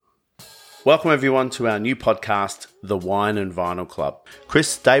Welcome everyone to our new podcast, The Wine and Vinyl Club.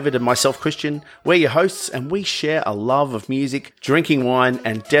 Chris, David and myself, Christian, we're your hosts and we share a love of music, drinking wine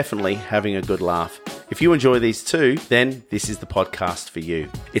and definitely having a good laugh. If you enjoy these too, then this is the podcast for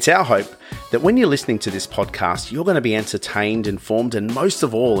you. It's our hope that when you're listening to this podcast, you're going to be entertained, informed and most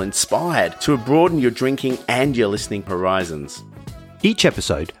of all inspired to broaden your drinking and your listening horizons. Each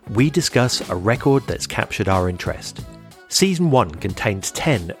episode, we discuss a record that's captured our interest. Season 1 contains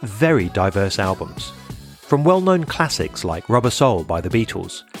 10 very diverse albums, from well-known classics like Rubber Soul by the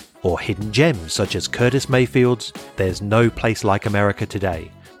Beatles, or hidden gems such as Curtis Mayfield's There's No Place Like America Today,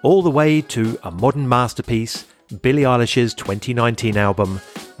 all the way to a modern masterpiece, Billie Eilish's 2019 album,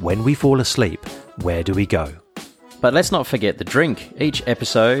 When We Fall Asleep, Where Do We Go? But let's not forget the drink. Each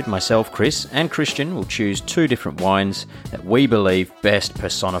episode, myself, Chris, and Christian will choose 2 different wines that we believe best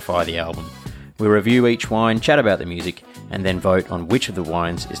personify the album. We review each wine, chat about the music, and then vote on which of the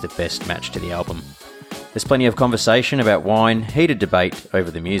wines is the best match to the album. There's plenty of conversation about wine, heated debate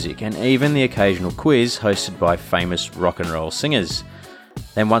over the music, and even the occasional quiz hosted by famous rock and roll singers.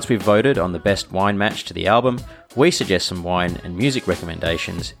 Then once we've voted on the best wine match to the album, we suggest some wine and music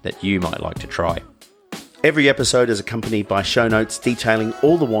recommendations that you might like to try. Every episode is accompanied by show notes detailing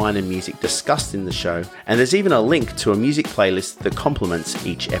all the wine and music discussed in the show, and there's even a link to a music playlist that complements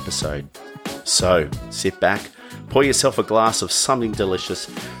each episode. So, sit back, pour yourself a glass of something delicious,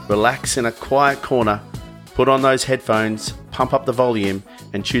 relax in a quiet corner, put on those headphones, pump up the volume,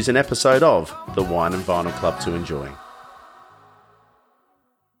 and choose an episode of The Wine and Vinyl Club to enjoy.